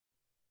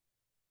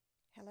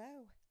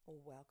Hello,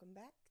 welcome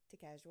back to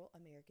Casual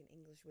American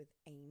English with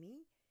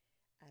Amy.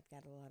 I've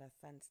got a lot of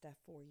fun stuff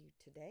for you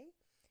today.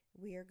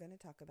 We are going to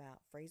talk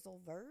about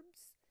phrasal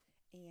verbs,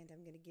 and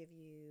I'm going to give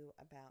you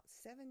about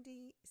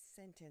 70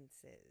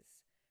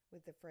 sentences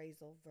with the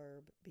phrasal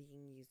verb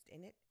being used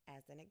in it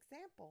as an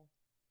example.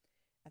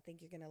 I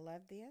think you're going to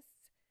love this.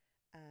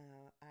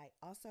 I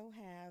also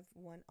have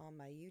one on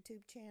my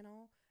YouTube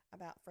channel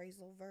about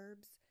phrasal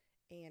verbs,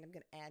 and I'm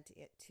going to add to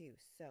it too.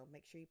 So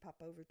make sure you pop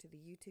over to the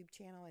YouTube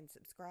channel and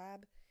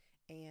subscribe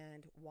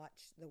and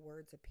watch the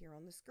words appear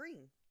on the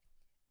screen.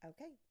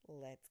 Okay,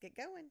 let's get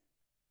going.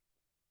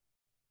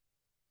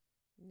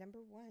 Number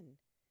 1,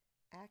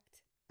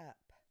 act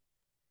up.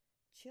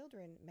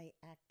 Children may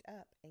act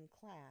up in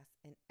class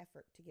in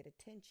effort to get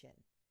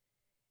attention.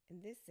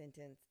 In this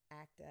sentence,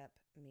 act up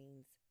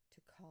means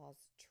to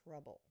cause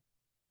trouble.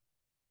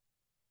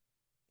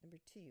 Number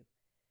 2,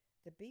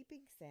 the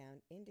beeping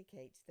sound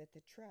indicates that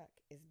the truck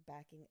is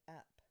backing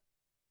up.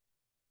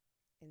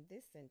 In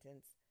this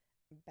sentence,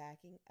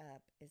 backing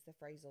up is the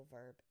phrasal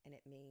verb and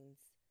it means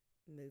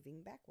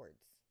moving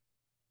backwards.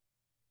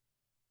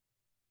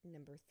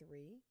 Number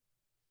 3,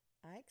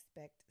 I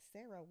expect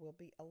Sarah will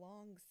be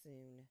along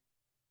soon.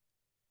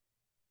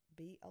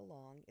 Be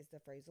along is the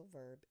phrasal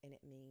verb and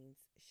it means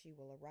she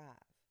will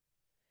arrive.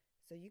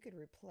 So you could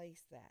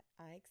replace that.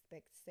 I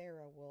expect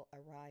Sarah will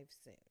arrive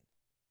soon.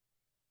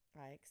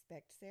 I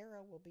expect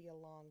Sarah will be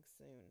along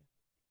soon.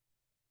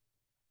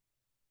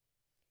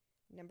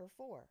 Number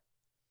 4,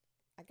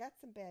 I got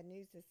some bad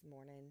news this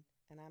morning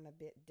and I'm a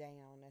bit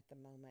down at the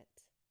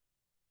moment.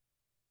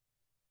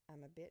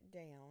 I'm a bit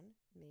down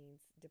means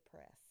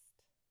depressed.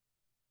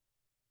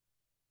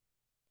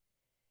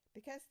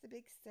 Because the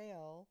big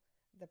sale,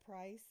 the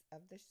price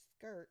of the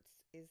skirts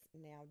is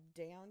now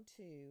down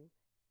to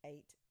 $8.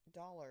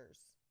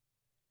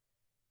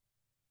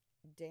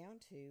 Down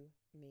to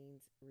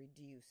means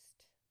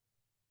reduced.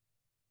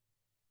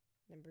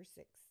 Number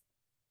 6,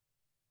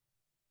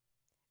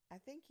 I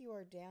think you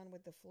are down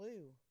with the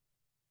flu.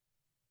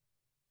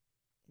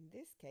 In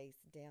this case,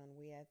 down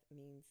with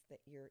means that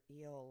you're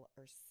ill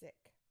or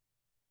sick.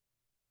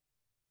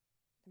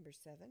 Number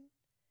 7,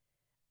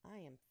 I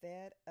am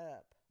fed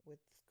up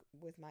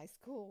with my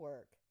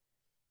schoolwork.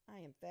 I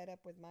am fed up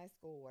with my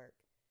schoolwork.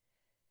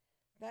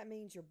 That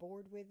means you're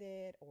bored with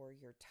it or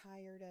you're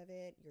tired of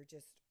it.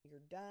 You're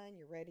done.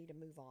 You're ready to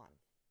move on.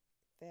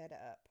 Fed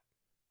up.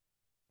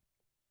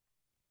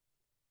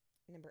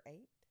 Number 8,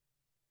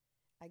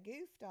 I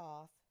goofed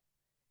off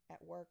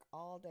at work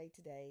all day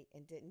today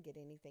and didn't get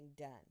anything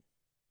done.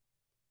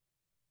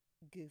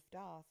 Goofed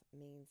off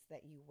means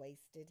that you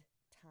wasted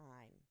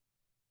time.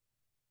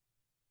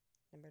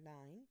 Number 9,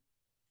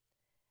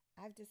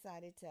 I've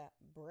decided to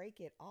break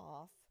it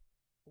off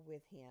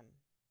with him.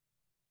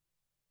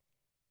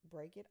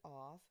 Break it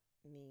off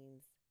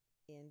means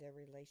end a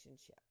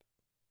relationship.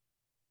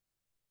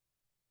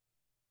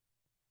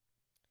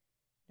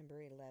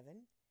 Number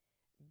 11,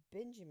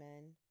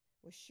 Benjamin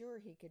was sure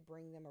he could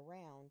bring them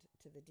around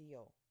to the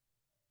deal.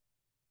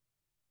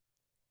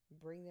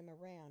 Bring them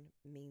around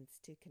means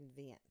to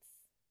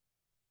convince.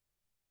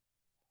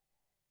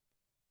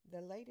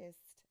 The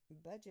latest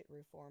budget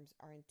reforms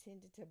are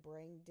intended to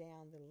bring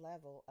down the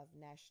level of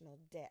national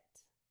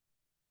debt.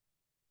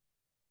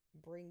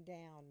 Bring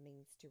down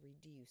means to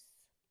reduce.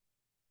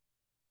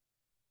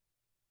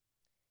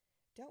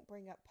 Don't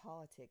bring up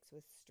politics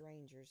with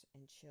strangers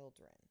and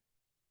children.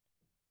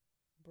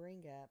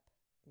 Bring up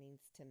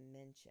means to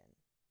mention.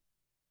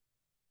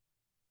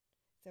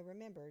 So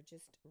remember,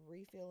 just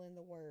refill in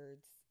the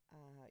words.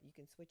 You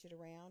can switch it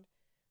around,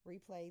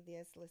 replay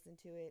this, listen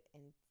to it,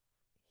 and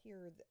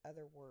hear the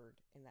other word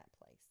in that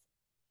place.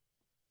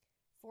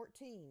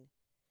 14,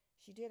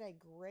 she did a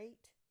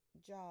great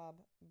job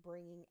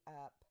bringing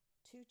up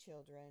 2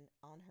 children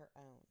on her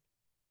own.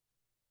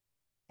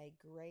 A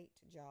great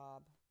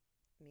job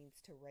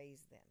means to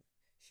raise them.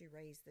 She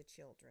raised the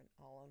children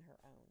all on her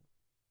own.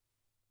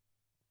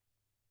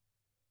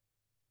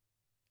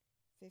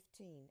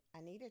 15,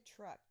 I need a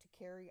truck to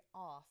carry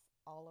off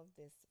all of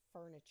this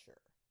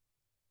furniture.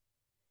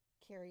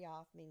 Carry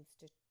off means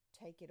to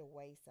take it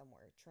away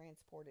somewhere,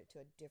 transport it to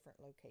a different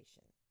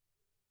location.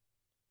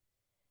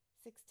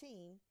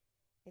 16,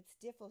 it's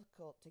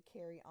difficult to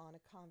carry on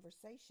a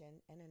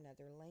conversation in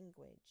another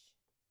language.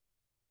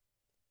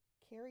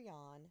 Carry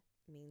on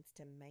means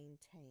to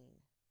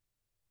maintain.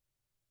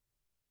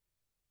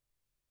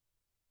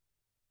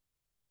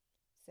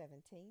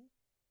 17,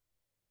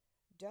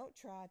 don't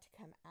try to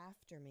come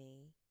after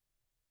me.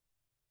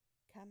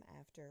 Come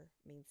after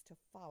means to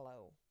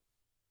follow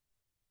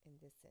in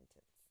this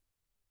sentence.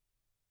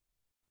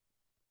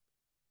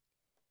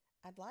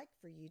 I'd like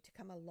for you to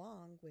come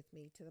along with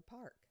me to the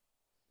park.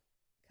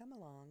 Come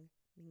along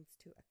means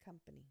to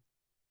accompany.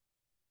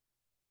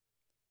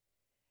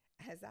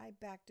 As I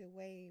backed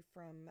away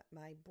from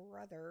my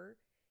brother,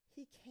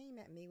 he came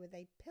at me with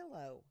a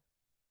pillow.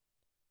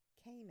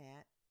 Came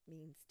at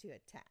means to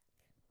attack.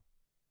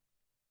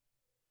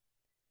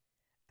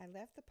 I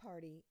left the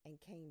party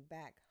and came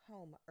back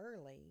home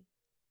early.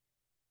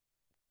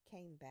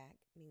 came back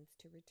means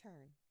to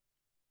return.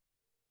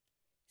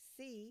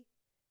 C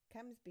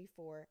comes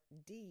before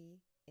D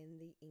in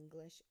the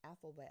English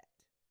alphabet.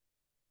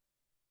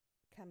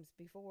 Comes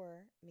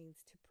before means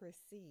to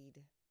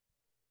precede.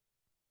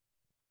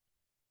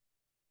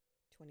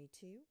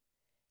 22.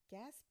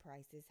 Gas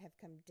prices have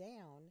come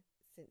down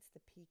since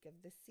the peak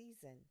of the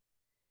season.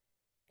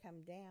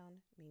 Come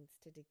down means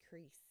to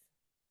decrease.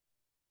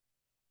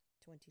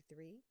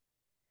 23.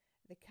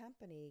 The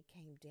company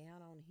came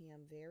down on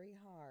him very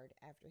hard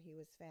after he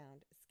was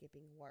found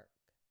skipping work.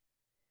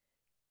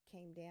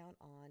 Came down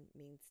on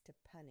means to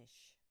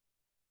punish.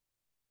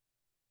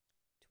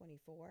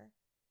 24.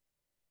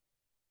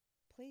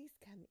 Please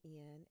come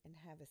in and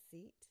have a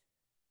seat.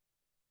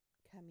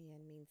 Come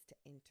in means to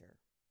enter.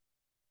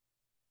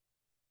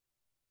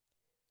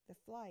 The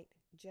flight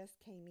just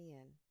came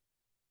in,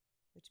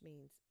 which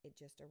means it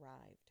just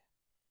arrived.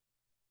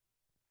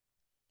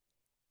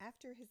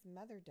 After his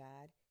mother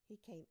died, he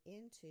came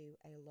into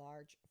a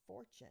large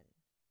fortune.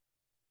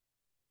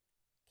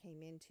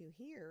 Came into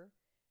here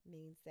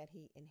means that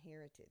he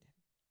inherited.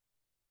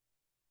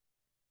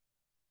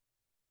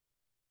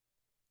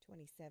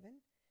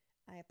 27.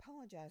 I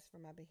apologize for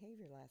my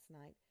behavior last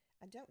night.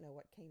 I don't know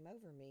what came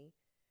over me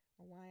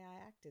or why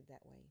I acted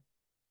that way.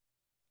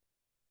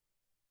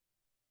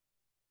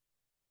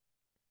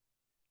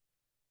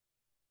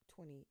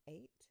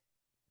 28.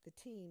 The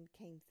team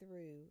came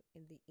through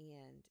in the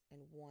end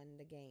and won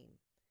the game.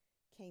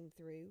 Came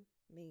through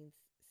means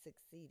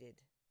succeeded.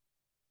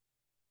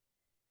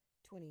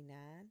 29.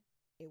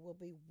 It will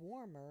be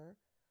warmer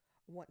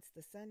once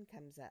the sun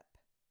comes up.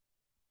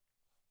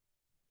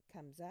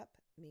 Comes up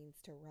means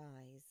to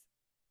rise.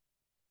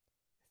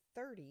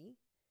 30.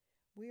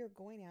 We are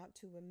going out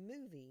to a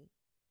movie.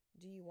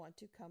 Do you want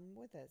to come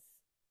with us?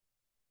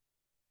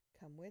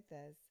 Come with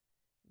us,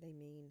 they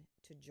mean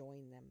to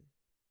join them.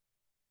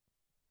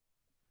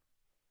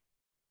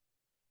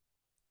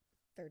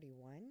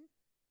 31.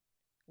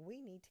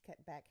 We need to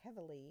cut back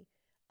heavily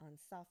on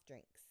soft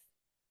drinks.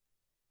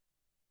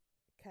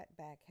 Cut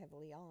back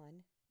heavily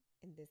on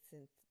in this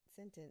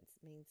sentence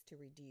means to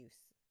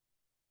reduce.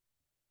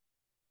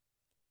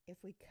 If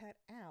we cut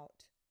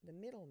out the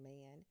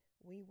middleman,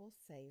 we will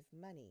save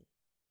money.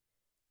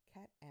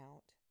 Cut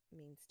out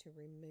means to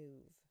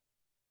remove.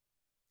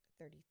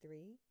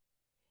 33.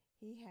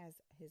 He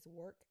has his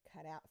work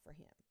cut out for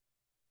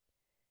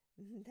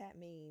him. That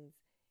means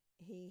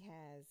he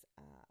has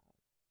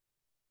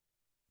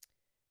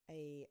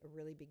a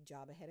really big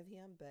job ahead of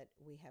him, but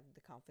we have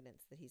the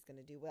confidence that he's going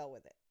to do well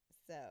with it.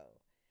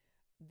 So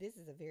this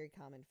is a very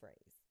common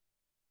phrase.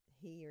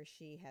 He or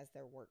she has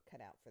their work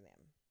cut out for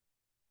them.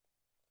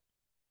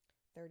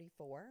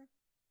 34.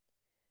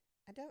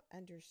 I don't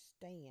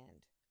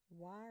understand.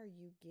 What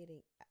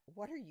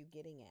are you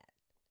getting at?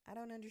 I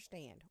don't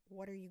understand.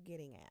 What are you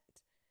getting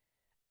at?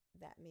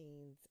 That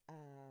means,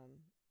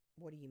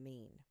 what do you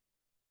mean?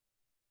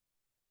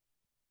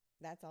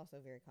 That's also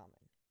very common.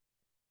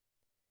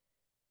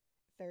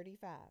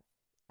 35.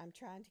 I'm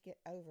trying to get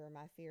over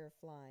my fear of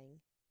flying.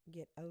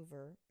 Get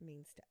over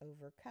means to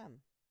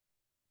overcome.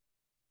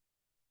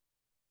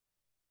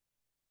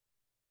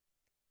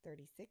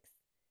 36.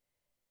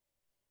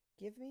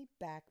 Give me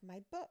back my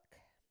book.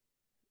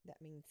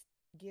 That means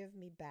give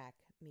me back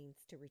means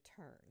to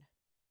return.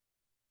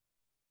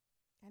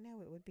 I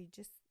know it would be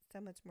just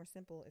so much more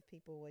simple if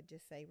people would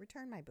just say,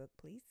 return my book,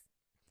 please.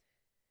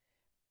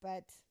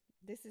 But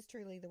this is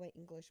truly the way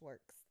English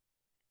works.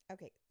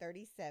 Okay,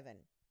 37.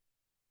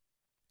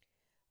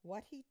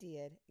 What he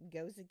did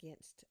goes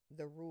against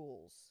the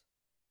rules.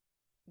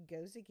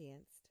 Goes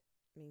against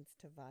means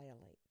to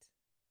violate.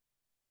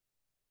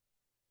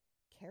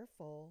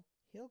 Careful,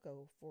 he'll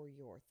go for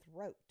your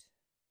throat.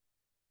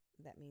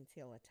 That means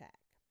he'll attack.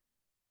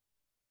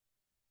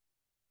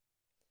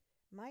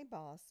 My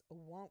boss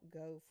won't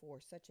go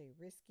for such a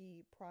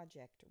risky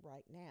project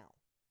right now.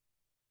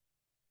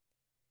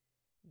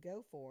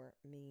 Go for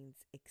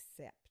means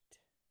accept.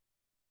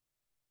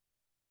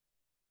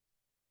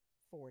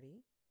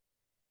 40.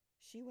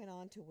 She went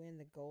on to win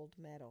the gold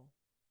medal.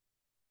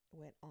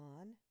 Went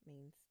on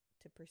means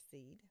to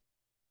proceed.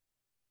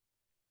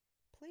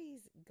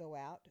 Please go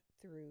out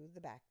through the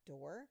back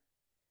door.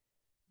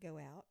 Go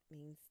out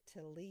means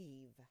to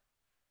leave.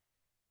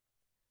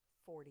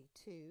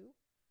 42.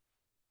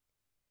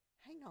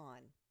 Hang on.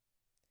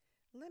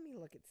 Let me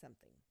look at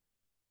something.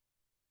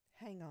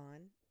 Hang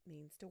on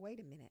means to wait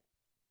a minute.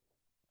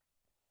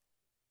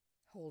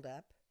 Hold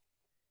up.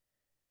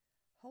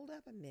 Hold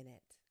up a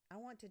minute. I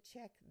want to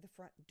check the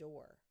front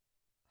door.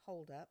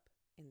 Hold up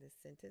in this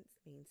sentence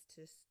means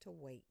just to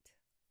wait.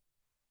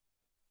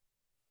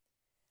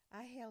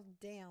 I held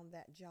down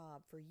that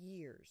job for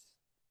years.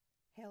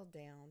 Held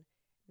down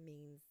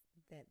means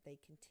that they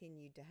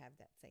continued to have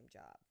that same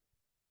job.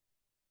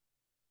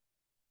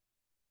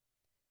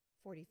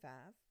 45.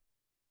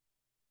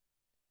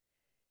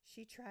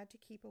 She tried to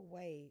keep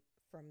away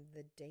from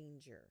the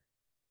danger.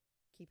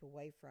 Keep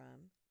away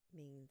from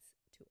means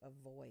to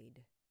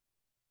avoid.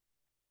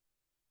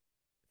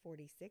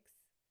 46.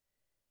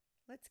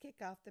 Let's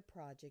kick off the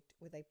project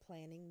with a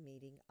planning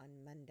meeting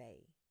on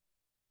Monday.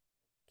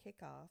 Kick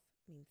off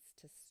means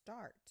to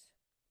start.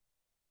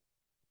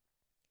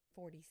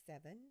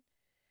 47.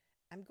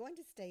 I'm going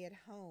to stay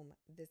at home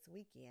this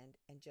weekend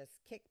and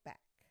just kick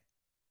back.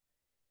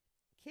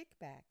 Kick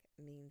back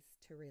means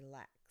to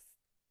relax.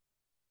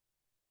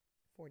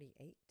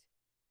 48.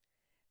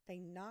 They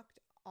knocked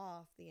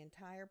off the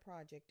entire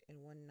project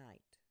in one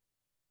night.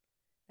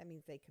 That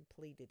means they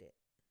completed it.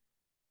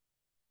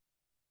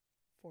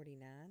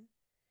 49.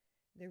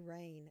 The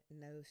rain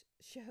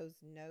shows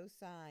no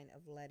sign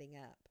of letting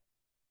up.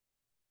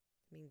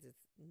 It means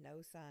it's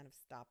no sign of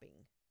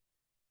stopping.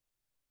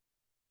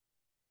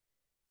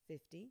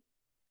 50.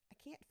 I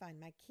can't find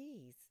my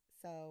keys,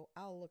 so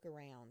I'll look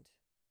around.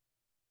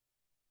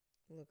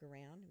 Look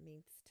around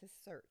means to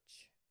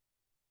search.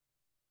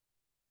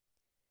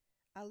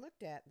 I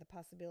looked at the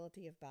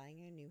possibility of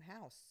buying a new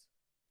house.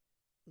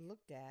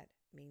 Looked at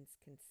means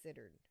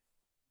considered.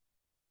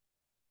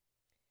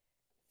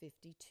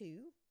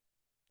 52.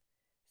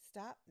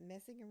 Stop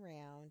messing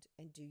around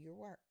and do your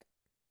work.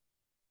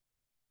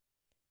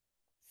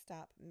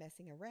 Stop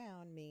messing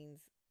around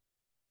means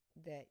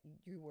that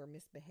you were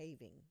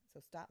misbehaving. So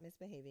stop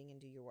misbehaving and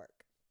do your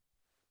work.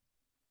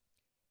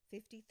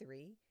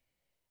 53.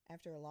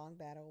 After a long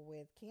battle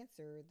with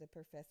cancer, the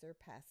professor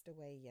passed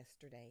away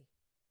yesterday.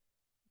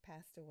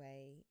 Passed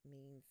away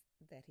means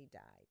that he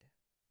died.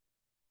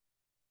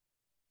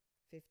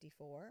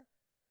 54.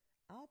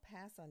 I'll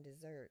pass on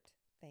dessert,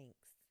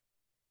 thanks.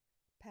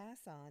 Pass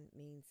on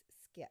means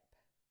skip.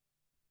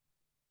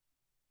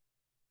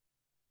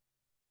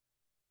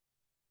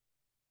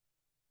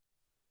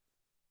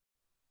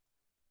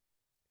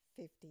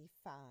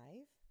 55.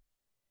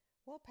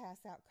 We'll pass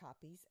out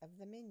copies of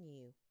the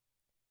menu.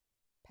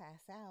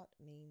 Pass out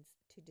means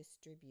to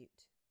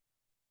distribute.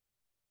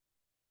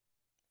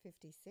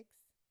 56.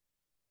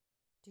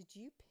 Did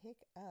you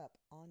pick up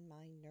on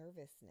my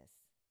nervousness?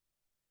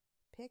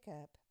 Pick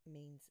up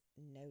means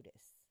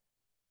notice.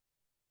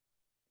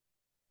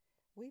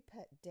 We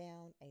put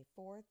down a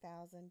 $4,000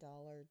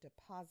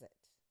 deposit.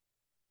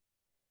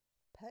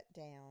 Put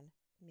down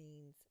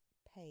means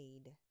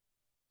paid.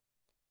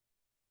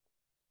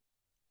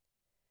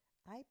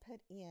 I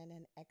put in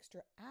an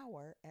extra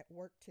hour at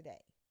work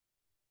today.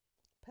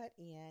 Put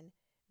in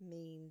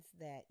means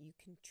that you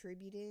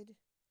contributed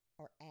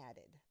or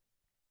added.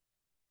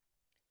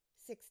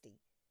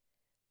 60.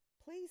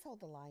 Please hold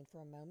the line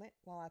for a moment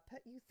while I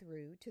put you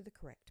through to the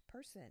correct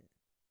person.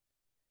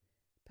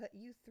 Put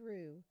you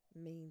through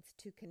means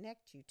to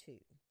connect you to.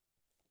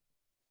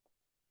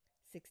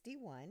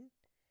 61.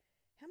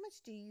 How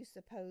much do you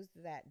suppose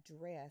that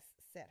dress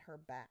set her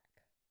back?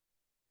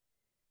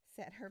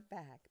 Set her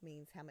back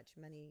means how much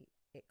money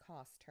it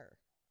cost her.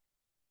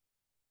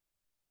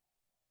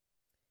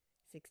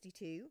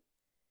 62.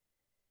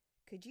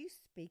 Could you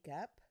speak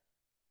up?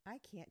 I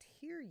can't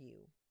hear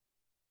you.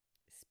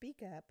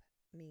 Speak up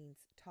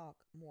means talk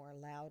more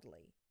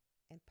loudly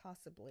and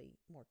possibly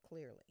more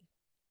clearly.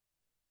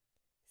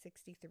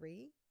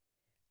 63.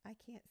 I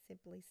can't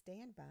simply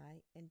stand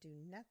by and do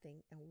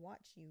nothing and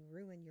watch you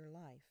ruin your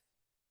life.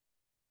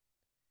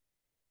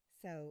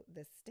 So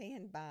the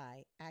stand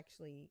by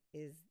actually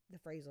is the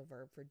phrasal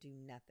verb for do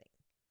nothing.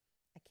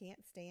 I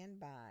can't stand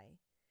by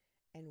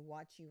and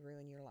watch you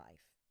ruin your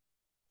life.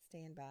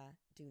 Stand by,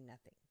 do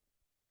nothing.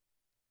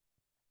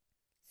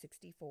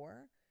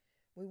 64.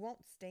 We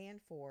won't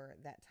stand for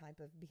that type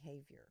of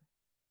behavior.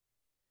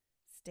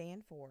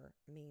 Stand for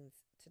means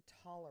to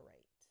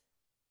tolerate.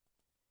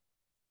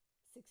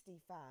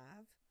 65.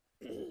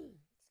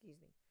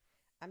 Excuse me.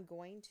 I'm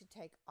going to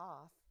take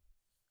off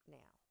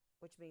now,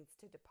 which means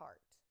to depart.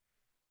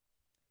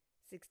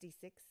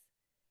 66.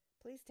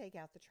 Please take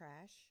out the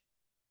trash.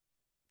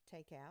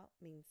 Take out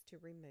means to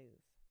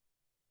remove.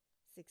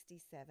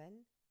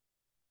 67.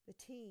 The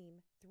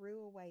team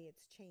threw away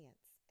its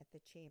chance at the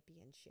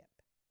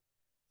championship.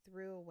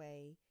 Threw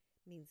away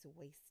means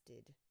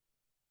wasted.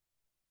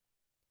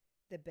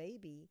 The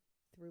baby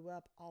threw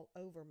up all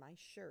over my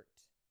shirt.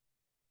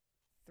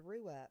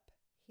 Threw up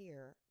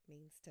here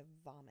means to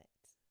vomit.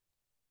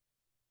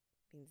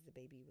 Means the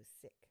baby was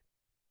sick.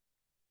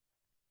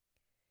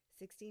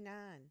 69.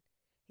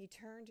 He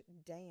turned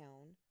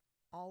down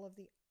all of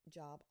the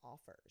job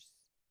offers.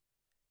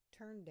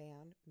 Turned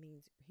down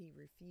means he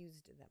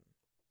refused them.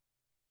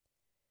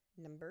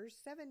 Number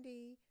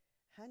 70.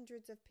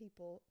 Hundreds of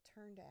people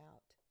turned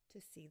out to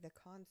see the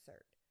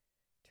concert.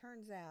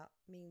 Turns out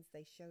means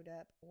they showed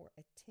up or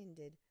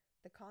attended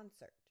the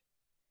concert.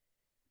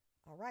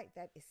 All right,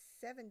 that is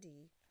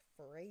 70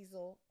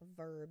 phrasal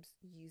verbs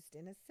used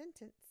in a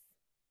sentence.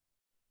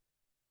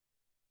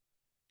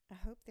 I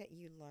hope that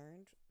you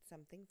learned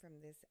something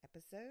from this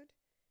episode.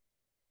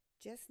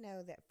 Just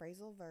know that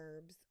phrasal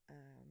verbs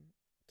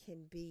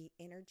can be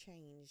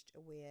interchanged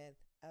with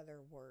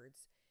other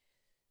words.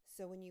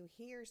 So when you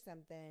hear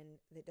something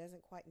that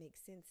doesn't quite make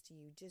sense to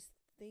you, just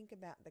think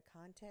about the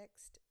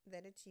context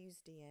that it's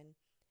used in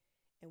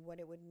and what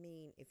it would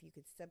mean if you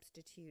could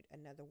substitute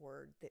another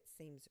word that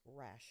seems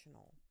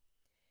rational.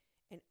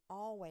 And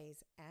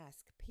always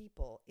ask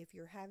people, if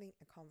you're having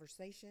a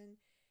conversation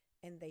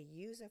and they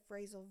use a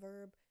phrasal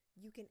verb,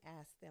 you can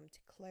ask them to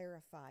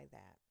clarify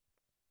that.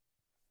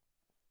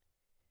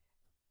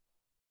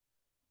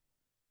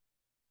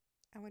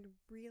 I would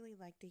really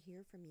like to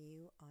hear from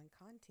you on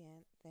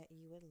content that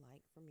you would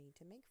like for me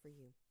to make for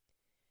you.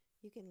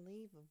 You can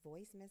leave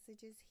voice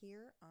messages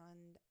here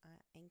on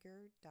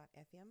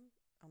anchor.fm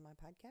on my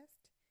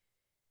podcast,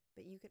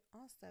 but you can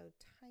also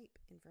type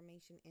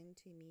information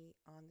into me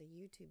on the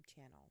YouTube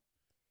channel.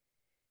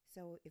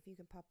 So if you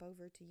can pop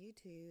over to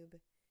YouTube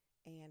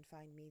and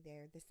find me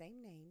there, the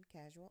same name,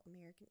 Casual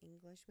American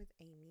English with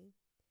Amy,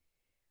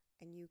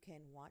 and you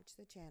can watch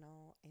the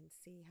channel and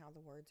see how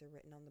the words are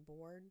written on the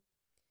board.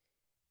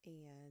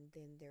 And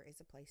then there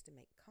is a place to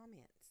make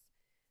comments.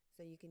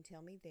 So you can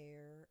tell me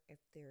there if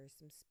there is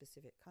some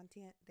specific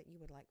content that you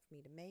would like for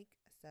me to make,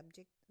 a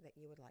subject that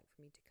you would like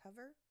for me to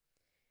cover.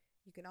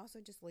 You can also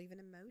just leave an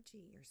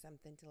emoji or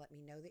something to let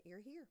me know that you're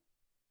here.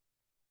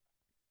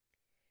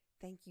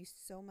 Thank you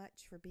so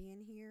much for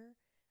being here.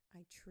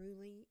 I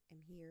truly am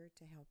here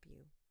to help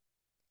you.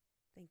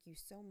 Thank you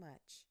so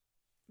much.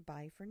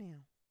 Bye for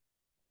now.